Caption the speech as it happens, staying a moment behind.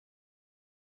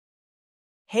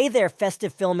Hey there,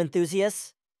 festive film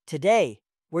enthusiasts! Today,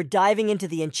 we're diving into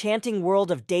the enchanting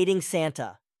world of Dating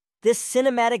Santa. This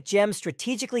cinematic gem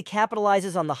strategically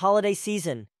capitalizes on the holiday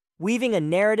season, weaving a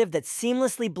narrative that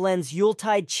seamlessly blends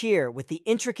Yuletide cheer with the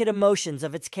intricate emotions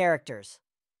of its characters.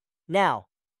 Now,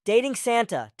 Dating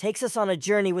Santa takes us on a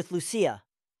journey with Lucia,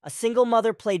 a single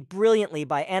mother played brilliantly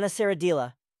by Anna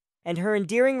Serradilla, and her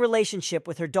endearing relationship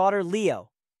with her daughter Leo,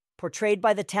 portrayed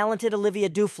by the talented Olivia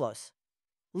Duflos.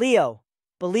 Leo,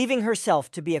 believing herself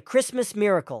to be a Christmas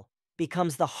miracle,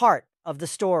 becomes the heart of the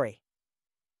story.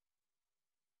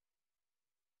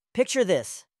 Picture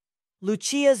this: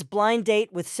 Lucia's blind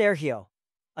date with Sergio,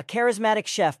 a charismatic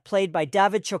chef played by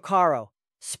David Chocarro,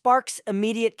 sparks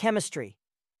immediate chemistry.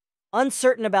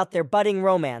 Uncertain about their budding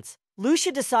romance,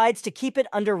 Lucia decides to keep it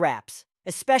under wraps,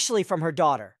 especially from her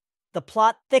daughter. The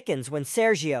plot thickens when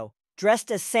Sergio, dressed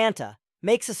as Santa,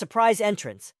 makes a surprise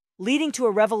entrance, leading to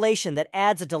a revelation that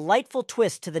adds a delightful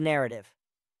twist to the narrative.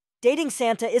 Dating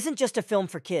Santa isn't just a film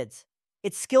for kids.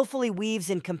 It skillfully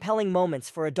weaves in compelling moments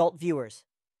for adult viewers.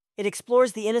 It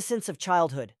explores the innocence of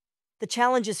childhood, the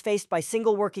challenges faced by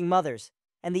single working mothers,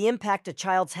 and the impact a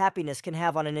child's happiness can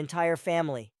have on an entire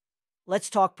family. Let's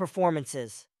talk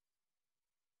performances.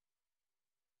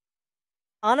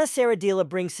 Anna Serradilla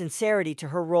brings sincerity to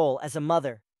her role as a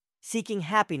mother, seeking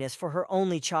happiness for her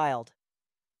only child.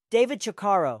 David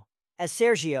Chocarro, as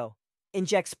Sergio,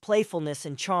 injects playfulness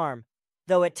and charm,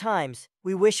 though at times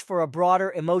we wish for a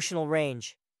broader emotional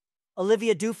range.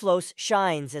 Olivia Duflos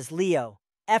shines as Leo,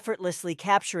 effortlessly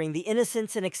capturing the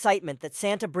innocence and excitement that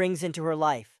Santa brings into her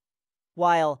life.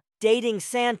 While Dating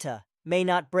Santa may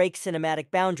not break cinematic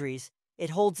boundaries,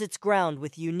 it holds its ground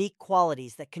with unique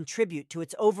qualities that contribute to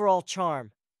its overall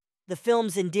charm. The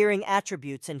film's endearing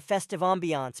attributes and festive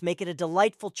ambiance make it a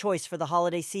delightful choice for the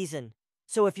holiday season.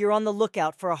 So if you're on the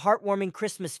lookout for a heartwarming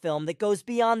Christmas film that goes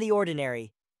beyond the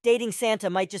ordinary, Dating Santa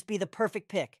might just be the perfect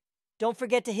pick. Don't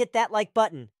forget to hit that like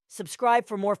button, subscribe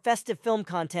for more festive film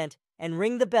content, and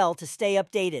ring the bell to stay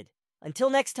updated. Until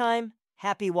next time,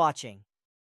 happy watching.